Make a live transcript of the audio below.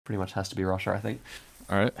Pretty much has to be Russia, I think.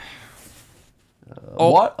 All right.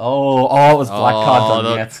 What? Oh, it was black card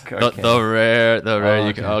the, Donetsk. Okay. the rare. Oh,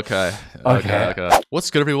 You can, okay. okay. What's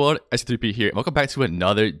good, everyone? S3P here. Welcome back to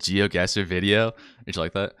another geoguessr video. Did you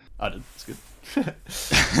like that? I did. It's good.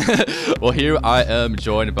 Well, here I am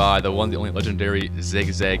joined by the one, the only legendary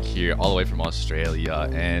Zi8gzag here, all the way from Australia,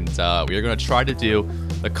 and we are going to try to do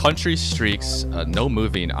the country streaks, no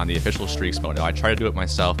moving on the official streaks mode. Now, I try to do it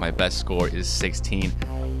myself. My best score is 16.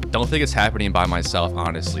 Don't think it's happening by myself,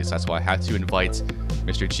 honestly, so that's why I have to invite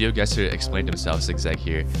Mr. geoguessr to explain himself, Zi8gzag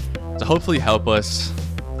here, to hopefully help us.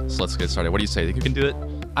 So let's get started. What do you say? Think you can do it?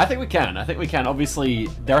 I think we can. Obviously,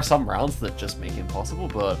 there are some rounds that just make it impossible,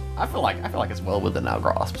 but I feel like it's well within our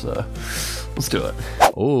grasp. So let's do it.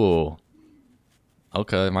 Oh,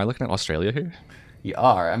 okay. Am I looking at Australia here? You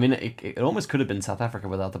are. I mean, it almost could have been South Africa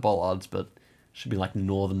without the bollards, but it should be like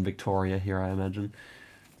Northern Victoria here, I imagine.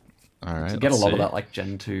 All right. You get a lot of that like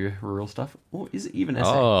Gen 2 rural stuff. Oh, is it even SA?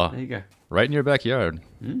 Oh, there you go. Right in your backyard.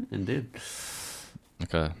 Indeed.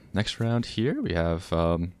 Okay. Next round here we have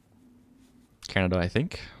Canada, I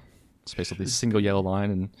think. It's basically a single yellow line,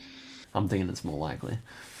 and I'm thinking it's more likely.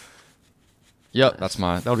 Yep,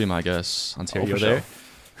 that'll be my guess. Ontario there.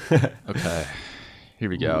 Sure. Okay. Here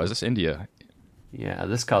we go. Is this India? Yeah,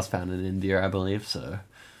 this car's found in India, I believe, so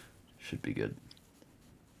should be good.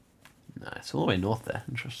 Nice. All the way north there.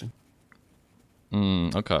 Interesting.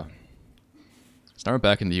 Okay. So now we're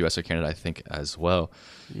back in the US or Canada, I think, as well.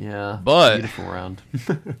 Yeah. But beautiful round.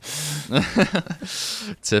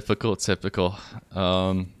 typical.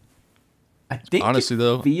 I think honestly,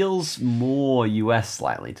 though, feels more US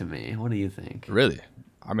slightly to me. What do you think? Really?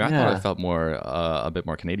 I mean, I thought it felt more a bit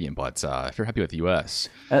more Canadian, but if you're happy with the US,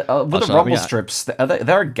 with the rumble strips, there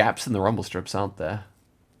are gaps in the rumble strips, aren't there?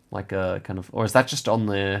 Like a kind of, or is that just on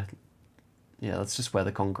the? Yeah, that's just where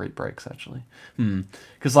the concrete breaks, actually.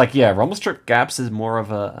 Because, like, yeah, rumble strip gaps is more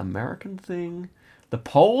of a American thing. The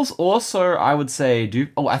poles also, I would say, do...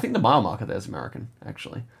 Oh, I think the mile marker there is American,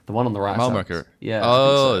 actually. The one on the right mile side. Marker? Yeah.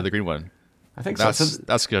 Oh, the green one. I think so. So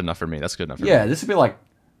that's good enough for me. That's good enough for me. Yeah, this would be, like,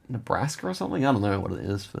 Nebraska or something? I don't know what it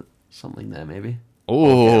is, but something there, maybe.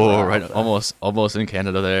 Oh, right. Almost in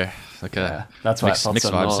Canada there. Okay. Yeah, that's why mixed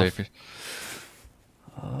vibes there.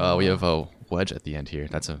 We have a wedge at the end here.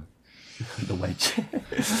 That's a... The wedge.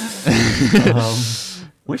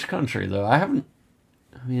 Which country though? I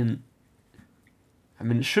mean,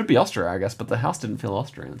 it should be Austria, I guess, but the house didn't feel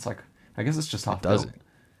Austrian. It's like, I guess it's just half built.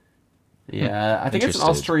 Yeah, I think it's an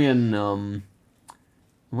Austrian.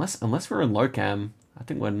 Unless we're in Locam, I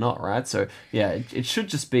think we're not, right? So yeah, it should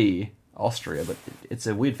just be Austria, but it's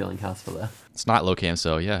a weird feeling house for there. It's not Locam,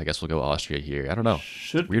 so yeah, I guess we'll go Austria here. I don't know.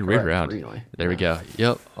 Should weird round. Really. There we go.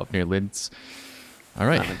 Yep, up near Linz. All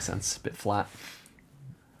right. That makes sense. A bit flat.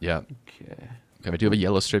 Yeah. Okay. We do have a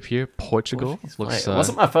yellow strip here. Portugal. Looks, it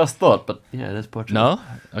wasn't my first thought, but yeah, it is Portugal. No?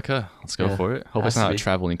 Okay, let's go for it. Hope it's not a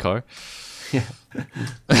traveling car. Yeah.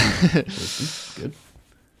 Good.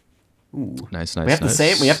 Ooh. Nice. We have the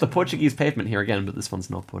same. We have the Portuguese pavement here again, but this one's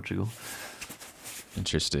not Portugal.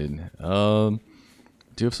 Interesting. Do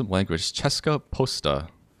have some language. Česká pošta.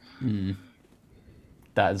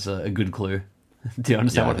 That is a good clue. Do you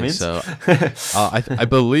understand what it means? So, I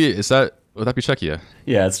believe would that be Czechia?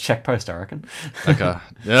 Yeah, it's Czech Post, I reckon. Okay,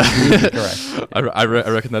 yeah, correct. I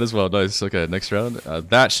reckon that as well. Nice. Okay, next round.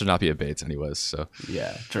 That should not be a bait, anyways. So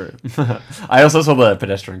yeah, true. I also saw the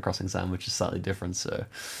pedestrian crossing sign, which is slightly different. So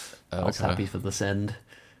I was happy for this end.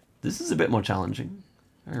 This is a bit more challenging.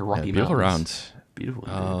 Very rocky beautiful mountains. Round. Beautiful.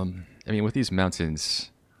 I mean, with these mountains,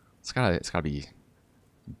 it's gotta be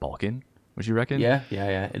Balkan. Would you reckon? Yeah.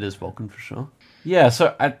 It is Balkan for sure. Yeah,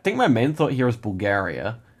 so I think my main thought here is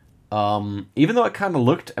Bulgaria. Even though it kind of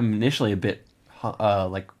looked initially a bit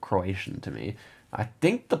like Croatian to me, I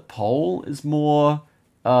think the pole is more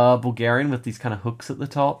Bulgarian with these kind of hooks at the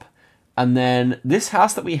top. And then this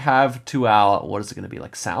house that we have to our, what is it going to be,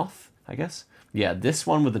 like south, I guess? Yeah, this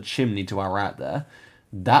one with the chimney to our right there.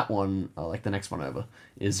 That one, like the next one over,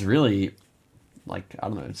 is really... like, I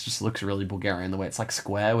don't know, it just looks really Bulgarian the way it's like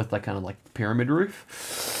square with that kind of like pyramid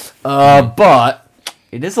roof. But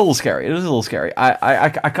it is a little scary. I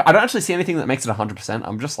don't actually see anything that makes it 100%.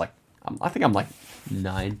 I'm just like, I think I'm like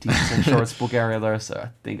 90% sure it's Bulgaria though, so I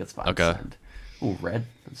think it's fine. Okay. Oh, red.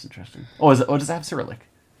 That's interesting. Oh, is it? Or does it have Cyrillic?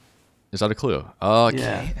 Is that a clue?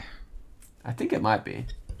 Yeah. I think it might be.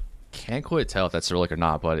 Can't quite tell if that's Cyrillic or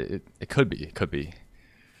not, but it could be. It could be.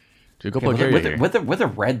 Do we go Bulgaria with a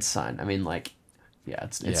red sign? I mean, like. Yeah,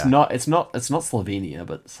 it's not Slovenia,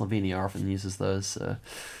 but Slovenia often uses those. So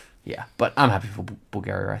yeah, but I'm happy for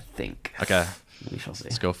Bulgaria. I think. Okay, we shall see.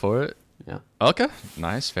 Let's go for it. Yeah. Okay,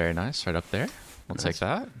 nice, very nice, right up there. I'll take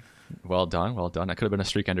that. Well done, well done. That could have been a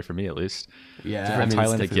streak ender for me at least. Yeah, I mean,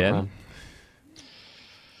 Thailand again. Round.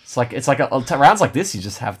 It's like rounds like this. You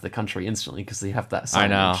just have the country instantly because you have that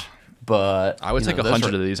sandwich. I know. But I would take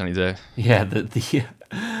 100 of these any day. Yeah,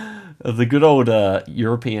 the good old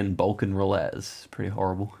European Balkan roulette is pretty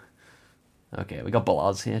horrible. Okay, we got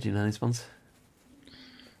bollards here. Do you know these ones?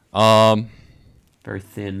 Very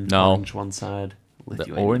thin. No. Orange one side.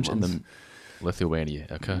 The orange ones. And the Lithuania.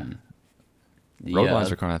 Okay. Road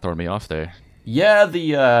lines are kind of throwing me off there. Yeah,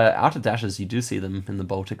 the outer dashes, you do see them in the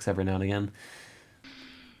Baltics every now and again.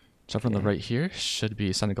 Jump from the right here should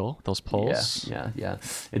be Senegal. Those poles. Yeah.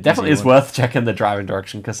 It definitely is worth checking the driving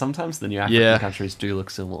direction because sometimes the new African countries do look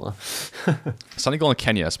similar. Senegal and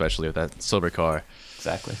Kenya, especially with that silver car.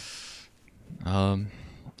 Exactly.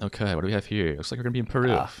 Okay, what do we have here? Looks like we're gonna be in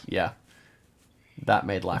Peru. Yeah. That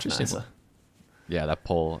made life nicer. Yeah, that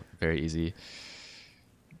pole very easy.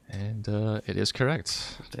 And it is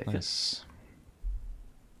correct. Nice.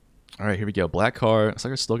 All right, here we go. Black car. Looks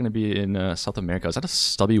like we're still going to be in South America. Is that a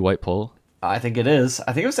stubby white pole? I think it is.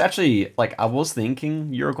 I think it was actually, like, I was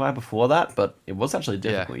thinking Uruguay before that, but it was actually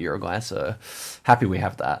difficult Uruguay, so happy we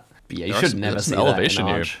have that. But yeah, you should never see that elevation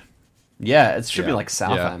here. Yeah, it should be like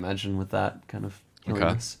south, I imagine, with that kind of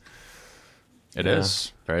hilliness. It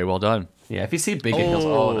is. Very well done. Yeah, if you see bigger hills,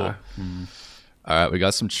 no. All right, we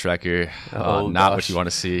got some tracker. Not what you want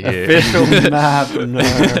to see here. Official map. No.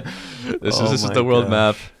 This is the world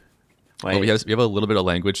map. Wait. Oh, we have a little bit of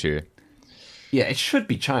language here. Yeah, it should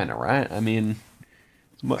be China, right? I mean,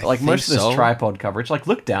 like most of this tripod coverage. Like,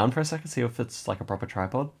 look down for a second, see if it's like a proper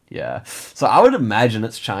tripod. Yeah. So I would imagine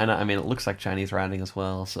it's China. I mean, it looks like Chinese rounding as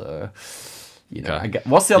well. So, you know,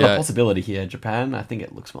 what's the other possibility here? Japan? I think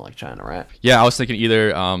it looks more like China, right? Yeah, I was thinking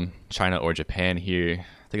either China or Japan here.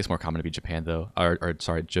 I think it's more common to be Japan though, or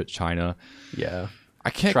sorry, China. Yeah.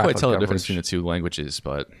 I can't quite tell the difference between the two languages,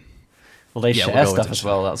 but well, they share stuff as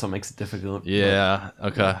well. That's what makes it difficult. Yeah.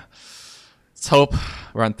 Okay. Let's hope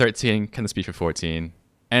we're on 13. Can this be for 14?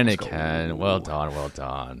 And it can. Well done. Well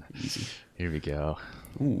done. Easy. Here we go.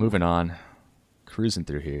 Moving on. Cruising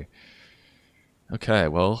through here. Okay.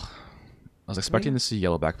 Well, I was expecting to see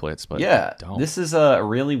yellow backplates, but yeah, this is a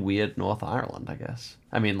really weird North Ireland, I guess.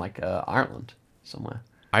 I mean, like Ireland somewhere.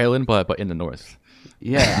 Ireland, but in the north.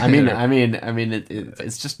 Yeah, I mean,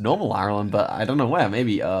 it's just normal Ireland, but I don't know where.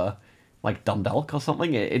 Maybe like Dundalk or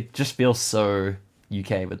something. It just feels so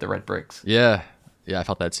UK with the red bricks. Yeah, I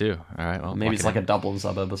felt that too. All right, well, maybe it's like a Dublin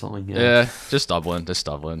suburb or something. Yeah, just Dublin.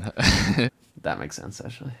 That makes sense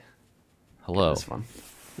actually. Hello. Okay,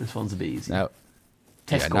 this one's a bit easy.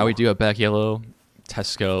 Now we do have back yellow.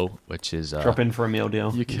 Tesco, which is drop in for a meal deal.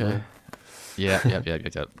 UK. Yeah.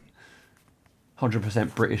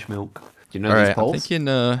 100% British milk. Do you know these polls? I'm thinking,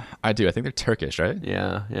 I do. I think they're Turkish, right?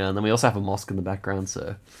 Yeah. And then we also have a mosque in the background,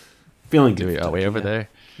 so feeling good. Way over there.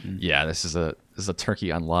 Yeah, this is a Turkey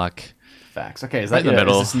unlock. Facts. Okay, is that in the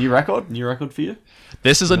middle? Is this a new record? New record for you?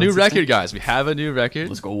 This is a new record, guys. We have a new record.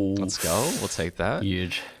 Let's go. We'll take that.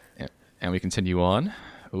 Huge. And we continue on.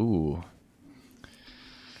 Ooh.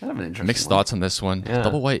 Kind of an interesting Mixed thoughts on this one. Yeah.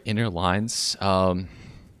 Double white inner lines.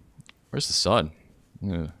 Where's the sun?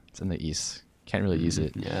 It's in the east. Can't really use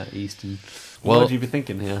it. Yeah, east. And what would you be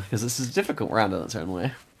thinking here? Because this is a difficult round in its own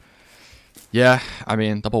way. Yeah, I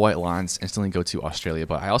mean, double white lines instantly go to Australia,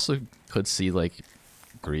 but I also could see like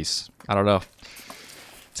Greece. I don't know.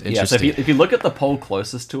 It's interesting. Yeah, so if you look at the pole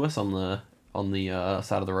closest to us on the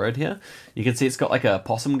side of the road here, you can see it's got like a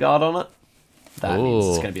possum guard on it. That means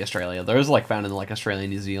it's going to be Australia. Those are like found in like Australia,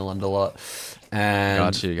 New Zealand a lot. And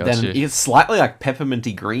got you. It's slightly like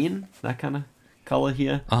pepperminty green, that kind of color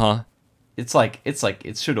here. It's like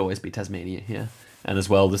it should always be Tasmania here. And as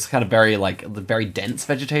well, this kind of very dense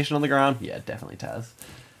vegetation on the ground. Yeah, definitely Tas.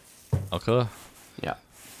 Okay. Yeah.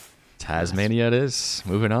 Tasmania it is.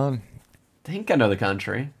 Moving on. I think I know the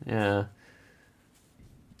country. Yeah.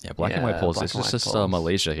 Yeah, black and white poles. It's just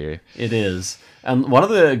Malaysia here. It is. And one of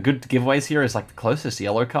the good giveaways here is like the closest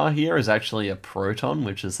yellow car here is actually a Proton,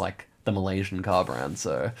 which is like the Malaysian car brand.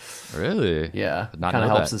 So really, yeah, kind of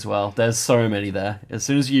helps as well. There's so many there. As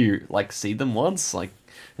soon as you like see them once, like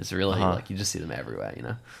it's really like you just see them everywhere. You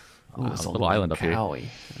know. Ooh, it's a little island up here. Okay.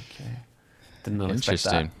 Didn't expect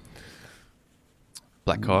that.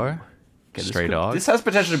 Black car. Stray dog. This has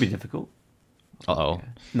potential to be difficult. Okay.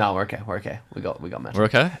 No, we're okay. We got meta. We're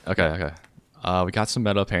okay? Okay. We got some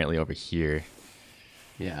meta apparently over here.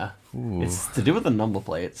 Yeah. Ooh. It's to do with the number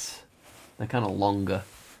plates. They're kind of longer.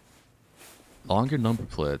 Longer number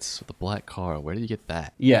plates with the black car. Where did you get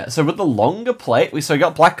that? Yeah, so with the longer plate, we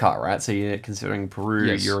got black car, right? So you're considering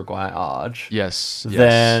Peru, Uruguay, Arge. Yes.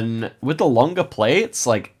 Then with the longer plates,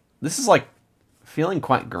 like this is like feeling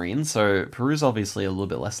quite green, so Peru's obviously a little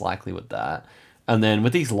bit less likely with that. And then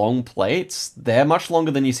with these long plates, they're much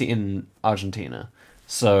longer than you see in Argentina.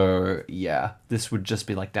 So, yeah, this would just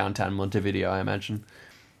be like downtown Montevideo, I imagine.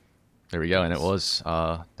 There we go, and it was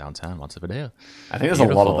downtown Montevideo. I think there's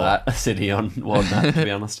a lot of that city on world map, to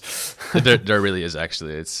be honest. There really is,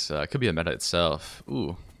 actually. It could be a meta itself.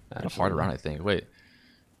 Ooh, a hard round, I think. Wait,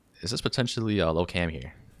 is this potentially low cam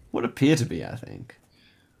here? Would appear to be, I think.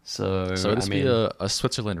 So this be a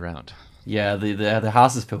Switzerland round. Yeah, the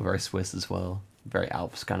houses feel very Swiss as well. Very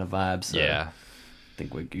Alps kind of vibes. So yeah. I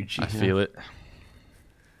think we're Gucci. I feel it.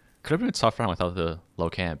 Could have been a tough round without the low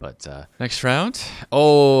cam, but next round.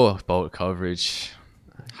 Oh, boat coverage.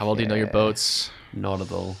 How well do you know your boats? Not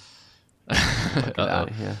at all. Look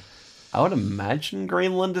out here. I would imagine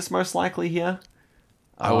Greenland is most likely here.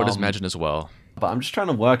 I would imagine as well. But I'm just trying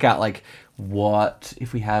to work out like what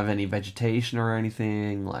if we have any vegetation or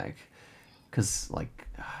anything like, because like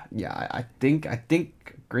yeah, I think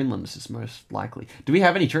Greenland is just most likely. Do we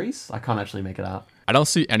have any trees? I can't actually make it out. I don't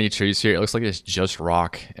see any trees here. It looks like it's just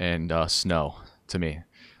rock and snow to me.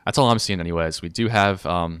 That's all I'm seeing anyways. We do have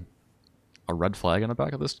a red flag on the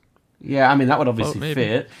back of this. Yeah, I mean, that would obviously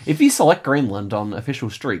fit. If you select Greenland on official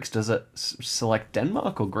streaks, does it select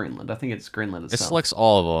Denmark or Greenland? I think it's Greenland itself. It selects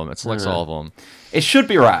all of them. It selects all of them. It should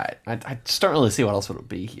be right. I just don't really see what else would it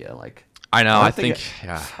be here. Like, I know, I think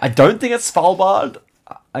yeah. I don't think it's Svalbard.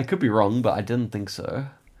 I could be wrong, but I didn't think so.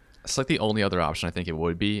 It's like the only other option I think it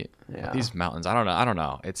would be. Yeah. These mountains, I don't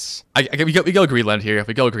know. It's we go Greenland here. If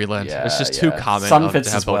we go Greenland, it's just too common to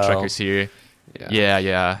have boat trekkers here.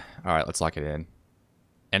 Yeah. All right, let's lock it in.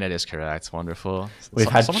 And it is correct. Wonderful. We've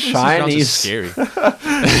had Chinese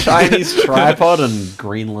Chinese tripod and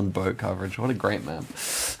Greenland boat coverage. What a great map.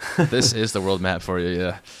 This is the world map for you.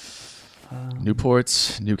 Yeah.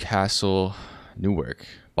 Newport, Newcastle, Newark,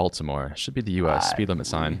 Baltimore. Should be the U.S. speed limit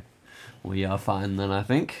sign. We are fine then, I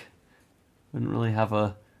think. Wouldn't really have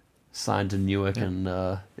a sign to Newark in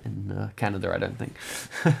Canada, I don't think.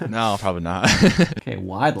 No, probably not. Okay,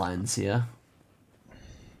 wide lines here.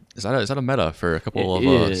 Is that a meta for a couple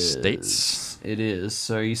of states? It is.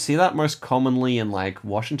 So you see that most commonly in like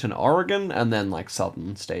Washington, Oregon, and then like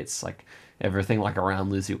southern states, like everything like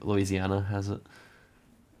around Louisiana has it.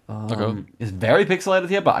 Okay. It's very pixelated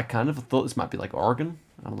here, but I kind of thought this might be like Oregon.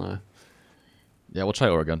 I don't know. Yeah, we'll try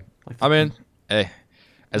Oregon. I mean, hey,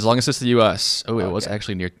 as long as it's the U.S. Oh, it was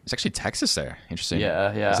actually near. It's actually Texas there. Interesting.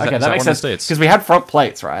 Yeah. Okay, that makes sense because we had front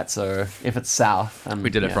plates, right? So if it's south, and we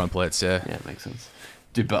did it front plates. Yeah. Yeah, it makes sense.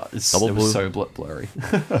 Dude, but it was so blurry.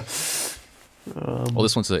 Well,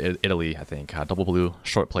 this one's Italy, I think. Double blue,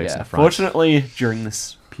 short plates in front. Fortunately, during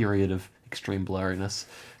this period of extreme blurriness,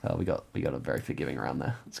 we got a very forgiving around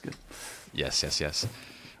there. That's good. Yes.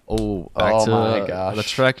 Oh, back to the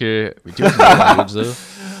track here. We do have language though.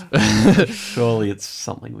 Surely it's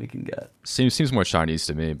something we can get. Seems more Chinese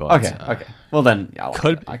to me, but okay. Well then, yeah,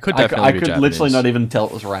 I could definitely be could Japanese. literally not even tell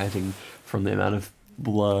it was writing from the amount of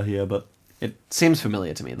blur here, but it seems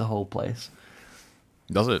familiar to me. The whole place.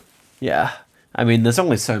 Does it? Yeah. I mean, there's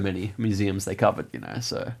only so many museums they covered,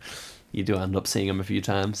 so you do end up seeing them a few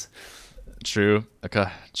times. True. Okay,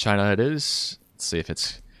 China it is. Let's see if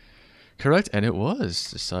it's correct, and it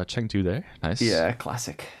was. Just Chengdu there. Nice. Yeah,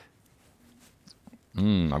 classic.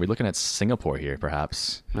 Are we looking at Singapore here,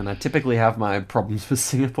 perhaps? And I typically have my problems with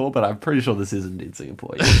Singapore, but I'm pretty sure this is indeed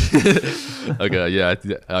Singapore. Okay, yeah.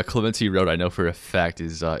 Clementi Road, I know for a fact,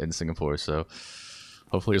 is in Singapore, so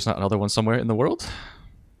hopefully there's not another one somewhere in the world.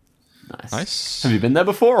 Nice. Have you been there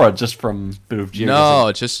before, or just from a bit of geoguessr?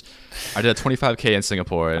 No, just I did a 25K in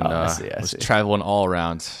Singapore, and I was traveling all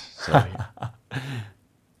around. So.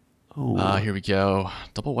 Here we go.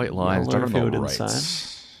 Double white lines. Driving on the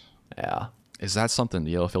right. Yeah. Is that something?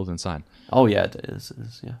 The yellow filled in sign? Oh, yeah, it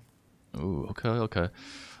is. Yeah. Ooh, okay.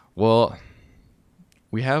 Well,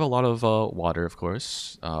 we have a lot of water, of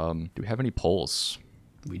course. Do we have any poles?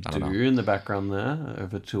 We do in the background there.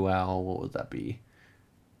 Over to our, what would that be?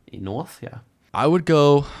 North? Yeah. I would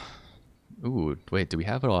go... Ooh, wait, do we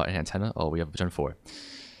have an antenna? Oh, we have Gen 4.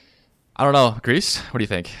 I don't know. Greece? What do you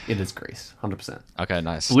think? It is Greece. 100%. Okay,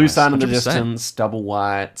 nice. Blue sign in the distance, double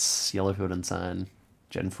whites, yellow filled in sign,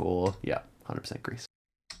 Gen 4. Yeah, 100% Greece.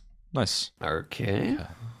 Nice. Okay. Yeah.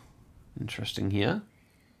 Interesting here.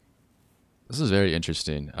 This is very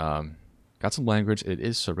interesting. Got some language. It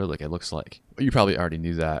is Cyrillic, it looks like. You probably already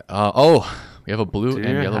knew that. We have a blue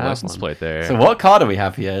and yellow license plate there. So what car do we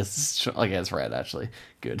have here? It's red, actually.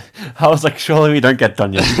 Good. I was like, surely we don't get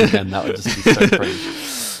Donetsk again. That would just be so pretty.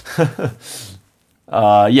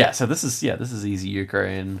 So this is easy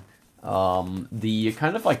Ukraine. The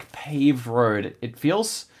kind of like paved road, it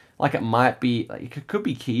feels like it might be, like, it could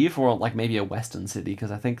be Kiev or like maybe a western city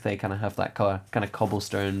because I think they kind of have that kind of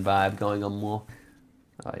cobblestone vibe going on more.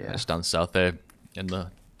 Oh yeah, Just down south there in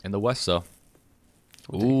the west, though.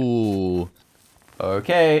 Ooh.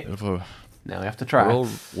 Okay. Now we have to try. Real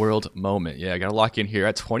world moment. Yeah, I gotta lock in here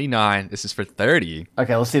at 29. This is for 30.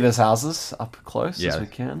 Okay, let's see those houses up close as we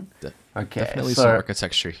can. Okay, definitely so some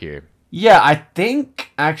architecture here. yeah, I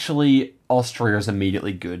think actually Austria is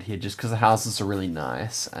immediately good here just because the houses are really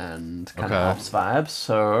nice and kind of Alps vibes.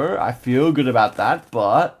 So I feel good about that,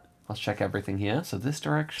 but let's check everything here. So this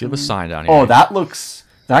direction. Do you have a sign down here? Oh, that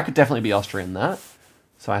could definitely be Austrian, that.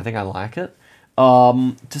 So I think I like it.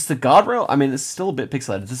 Does the guardrail, I mean, it's still a bit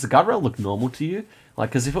pixelated. Does the guardrail look normal to you? Like,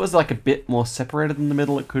 because if it was like a bit more separated in the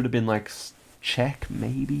middle, it could have been like Czech,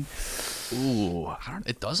 maybe. Ooh,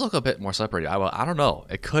 it does look a bit more separated. I don't know.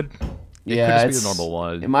 It could Yeah, just be the normal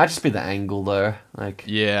one. It might just be the angle though. Like,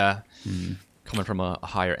 yeah, coming from a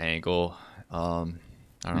higher angle. I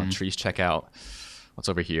don't know. Trees check out. What's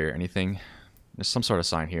over here? Anything? There's some sort of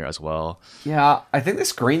sign here as well. yeah, I think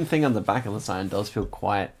this green thing on the back of the sign does feel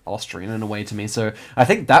quite Austrian in a way to me. So I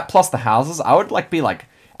think that plus the houses, I would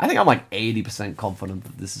I think I'm like 80% confident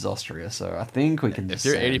that this is Austria. So I think we can. If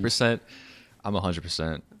you're 80%, I'm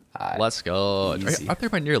 100%. Let's go. Easy. Up there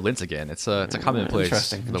by near Linz again. It's a common place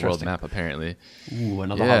for the world map apparently. Ooh,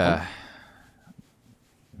 another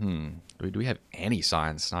Do we have any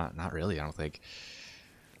signs? Not really. I don't think.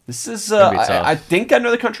 This is I think I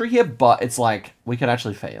know the country here, but it's like we could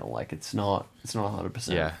actually fail. Like it's not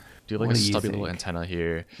 100%. Yeah. Do you like a stubby little antenna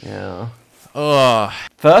here? Yeah. Ugh.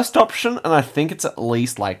 First option, and I think it's at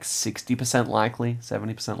least like 60% likely,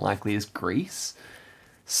 70% likely, is Greece.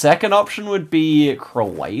 Second option would be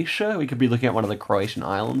Croatia. We could be looking at one of the Croatian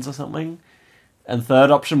islands or something. And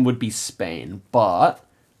third option would be Spain. But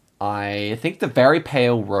I think the very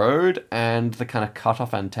pale road and the kind of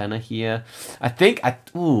cut-off antenna here.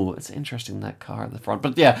 Ooh, it's interesting, that car at the front.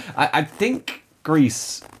 But yeah, I think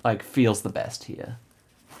Greece like feels the best here.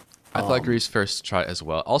 I thought Greece first try as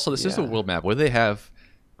well. Also, this is a world map. Would they have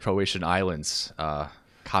Croatian islands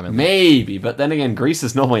commonly? Maybe, but then again, Greece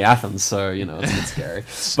is normally Athens, so you know it's a bit scary.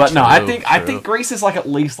 But no, I think Greece is like at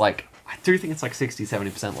least like I do think it's like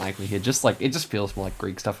 60-70% likely here. Just like it just feels more like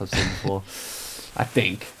Greek stuff I've seen before. I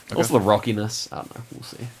think. Okay. Also the rockiness. I don't know. We'll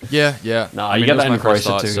see. Yeah. No, you get that in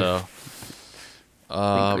Croatia too. So,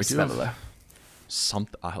 we do have there.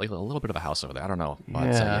 like a little bit of a house over there. I don't know. But,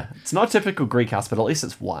 yeah. It's not a typical Greek house, but at least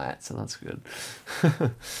it's white, so that's good.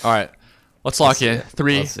 All right. Let's lock in.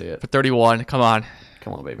 3 for 31. Come on.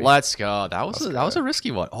 Come on, baby. Let's go. That was a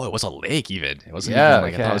risky one. Oh, it was a lake even. It wasn't even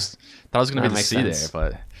like I thought it was going to be the sea there,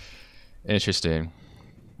 but interesting.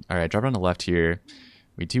 All right, drop on the left here.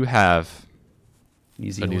 We do have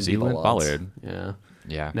New Zealand bollard.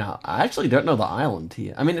 Yeah. Now, I actually don't know the island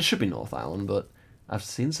here. I mean, it should be North Island, but I've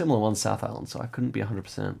seen similar ones South Island, so I couldn't be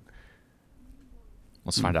 100%.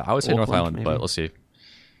 Let's find out. I would say North Island, maybe. But let's see.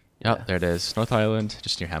 Yep, there it is. North Island,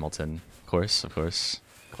 just near Hamilton. Of course.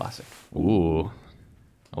 Classic. Ooh.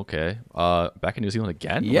 Okay. Back in New Zealand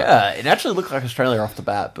again? Yeah, it actually looked like Australia off the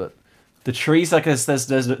bat, but the trees, like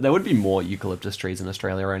there would be more eucalyptus trees in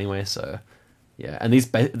Australia anyway, so yeah. And these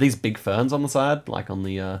big ferns on the side, like on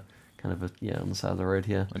the on the side of the road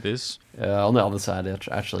here. Like this? On the other side,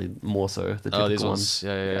 actually more so the typical these ones.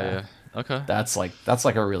 Yeah. Okay. That's like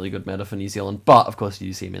a really good meta for New Zealand, but of course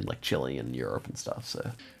you see them in like Chile and Europe and stuff.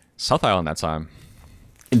 So South Island that time.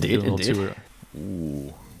 Indeed.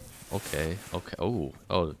 Ooh. Okay. Oh,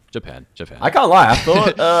 Japan. I can't lie. I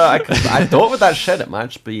thought I thought with that shed it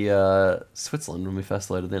might be Switzerland when we first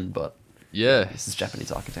loaded in, but yeah, this is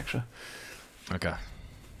Japanese architecture. Okay.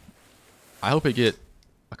 I hope we get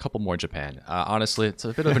a couple more Japan. Honestly, it's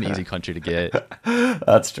a bit of an easy country to get.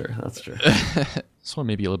 That's true. This one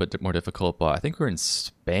may be a little bit more difficult, but I think we're in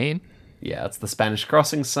Spain. Yeah, it's the Spanish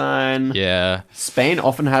crossing sign. Yeah. Spain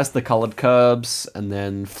often has the colored curbs and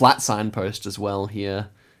then flat signpost as well here.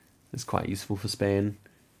 It's quite useful for Spain.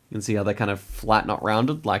 You can see how they're kind of flat, not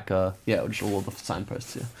rounded, like just all of the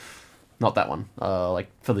signposts here. Not that one. Like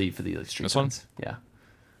for the street signs. Yeah.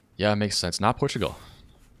 Yeah, it makes sense. Not Portugal.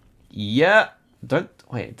 Yeah. Do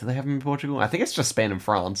they have them in Portugal? I think it's just Spain and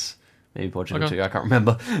France. Maybe Portugal too. I can't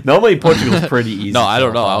remember. Normally Portugal's pretty easy. No, I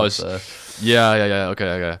don't know. Yeah.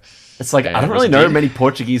 Okay. It's like I don't really know many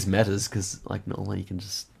Portuguese metas because like normally you can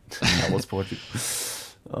just tell us Portugal.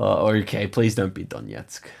 Okay, please don't be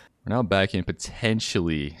Donetsk. We're now back in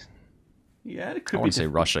potentially. Yeah, it could I want to say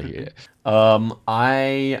Russia here.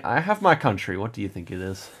 I have my country. What do you think it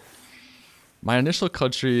is? My initial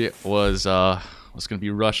country was going to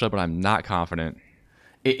be Russia, but I'm not confident.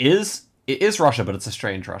 It It is Russia, but it's a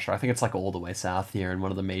strange Russia. I think it's like all the way south here in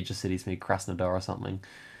one of the major cities, maybe Krasnodar or something.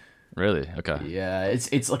 Really? Okay. Yeah, it's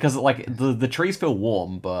because like the trees feel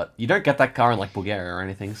warm, but you don't get that car in like Bulgaria or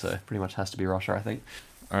anything, so pretty much has to be Russia, I think.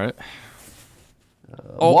 All right.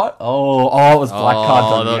 What? Oh, it was black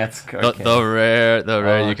card Donetsk. Okay. The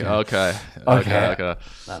rare. You can, Okay. okay.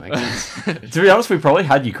 That makes sense. To be honest, we probably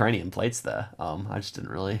had Ukrainian plates there. I just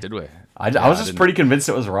didn't really. Did we? I was just pretty convinced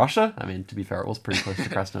it was Russia. I mean, to be fair, it was pretty close to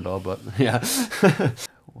Krasnodar, but yeah.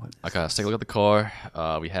 Okay, let's take a look at the car.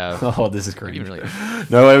 We have. Oh, this is crazy.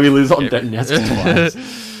 No way we lose on Donetsk twice.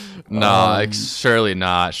 No, surely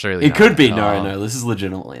not. Surely it not. could be. No. This is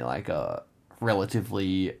legitimately like a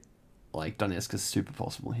relatively. Like, Donetsk is super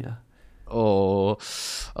possible here. Oh,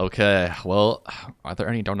 okay. Well, are there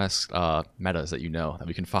any Donetsk metas that you know that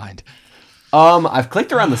we can find? I've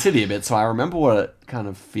clicked around the city a bit, so I remember what it kind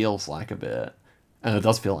of feels like a bit. And it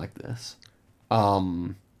does feel like this.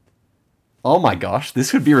 Oh my gosh,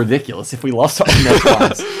 this would be ridiculous if we lost on that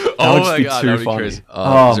twice. That would just be too funny. Is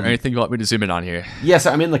there anything you want me to zoom in on here? Yeah,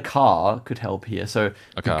 so I mean, the car could help here. So,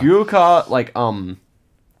 the Google car, like,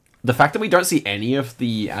 the fact that we don't see any of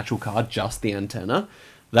the actual car, just the antenna,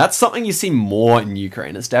 that's something you see more in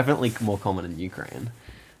Ukraine. It's definitely more common in Ukraine.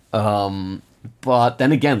 But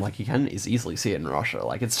then again, like, you can easily see it in Russia.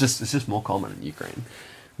 Like, it's just more common in Ukraine.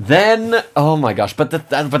 Then, oh my gosh, but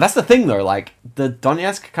that's the thing though. Like, the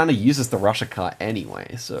Donetsk kind of uses the Russia car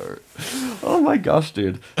anyway. So, oh my gosh,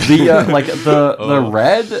 dude, the like the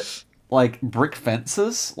red like brick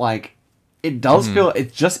fences, like it does feel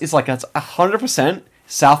it's like it's 100%.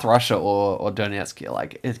 South Russia or Donetsk here.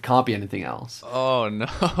 Like, it can't be anything else. Oh,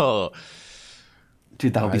 no.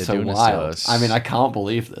 Dude, that would be so wild. I mean, I can't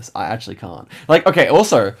believe this. I actually can't. Like, okay,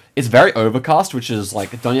 also, it's very overcast, which is, like,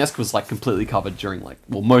 Donetsk was, like, completely covered during, like,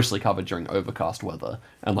 well, mostly covered during overcast weather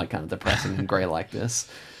and, like, kind of depressing and grey like this.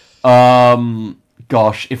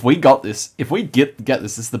 Gosh, if we get this,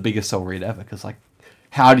 this is the biggest soul read ever, because, like,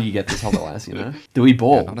 how do you get this otherwise, you know? Do we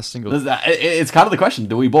ball? Yeah, not a single... It's kind of the question,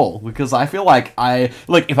 do we ball? Because I feel like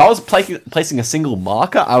if I was placing a single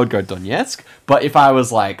marker, I would go Donetsk. But if I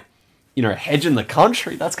was like, you know, hedging the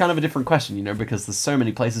country, that's kind of a different question, you know, because there's so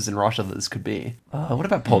many places in Russia that this could be. What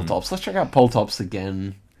about Poltops? Let's check out Poltops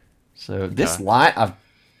again. So this light,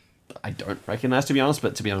 I don't recognize, to be honest,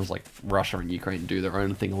 but to be honest, like, Russia and Ukraine do their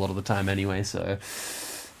own thing a lot of the time anyway, so...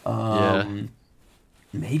 yeah.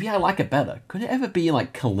 Maybe I like it better. Could it ever be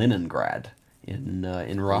like Kaliningrad in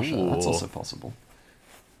Russia? Ooh. That's also possible.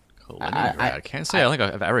 Kaliningrad. I can't say I think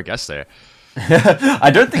I've ever guessed there.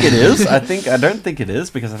 I don't think it is. I don't think it is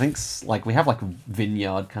because I think like we have like a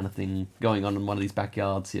vineyard kind of thing going on in one of these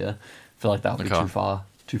backyards here. I feel like that would be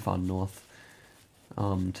too far north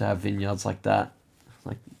to have vineyards like that.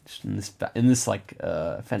 Like in this like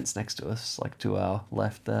fence next to us, like to our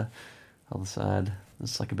left there, other side.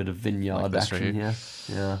 There's like a bit of vineyard action here.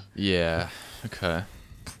 Yeah. Yeah. Okay.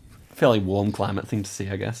 Fairly warm climate thing to see,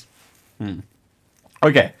 I guess.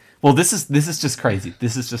 Okay. Well, this is just crazy.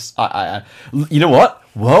 This is just you know what?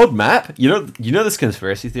 World map. You know this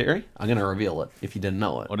conspiracy theory? I'm gonna reveal it if you didn't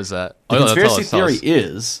know it. What is that? The conspiracy theory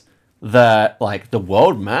is that like the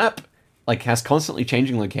world map like has constantly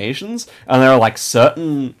changing locations, and there are like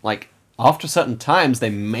certain like after certain times they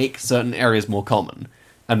make certain areas more common,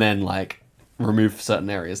 and then like remove certain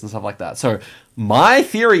areas and stuff like that. So my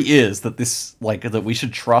theory is that that we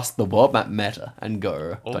should trust the world map meta and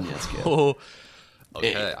go Donetsk.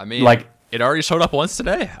 Okay, I mean, like it already showed up once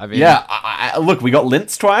today. I mean, yeah. Look, we got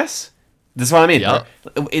Linz twice. This is what I mean. Yep.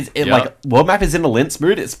 Like world map is in a Linz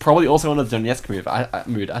mood. It's probably also in a Donetsk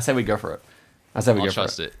mood. I say we go for it. I'll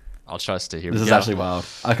trust it. I'll trust it. Here this is actually wild.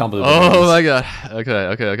 I can't believe. Oh my god.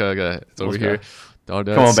 Okay. It's over here.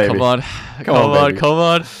 Donetsk. Come on, baby. Come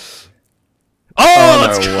on. Oh, no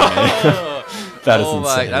way. That is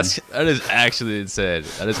insane. That is actually insane.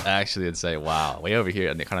 That is actually insane. Wow. Way over here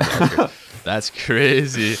and they kind of that's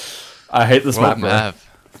crazy. I hate this map.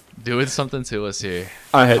 Doing something to us here.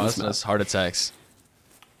 I hate this map. Us heart attacks.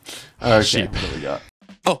 Okay, sheep. What do we got?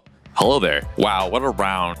 Oh, hello there. Wow, what a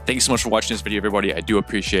round. Thanks so much for watching this video, everybody. I do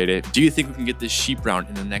appreciate it. Do you think we can get this sheep round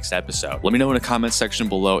in the next episode? Let me know in the comments section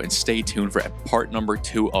below and stay tuned for part number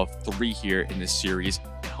 2 of 3 here in this series.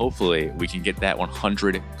 Hopefully we can get that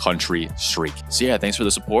 100 country streak. So yeah, thanks for the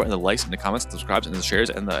support and the likes and the comments, and the subscribes and the shares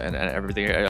and everything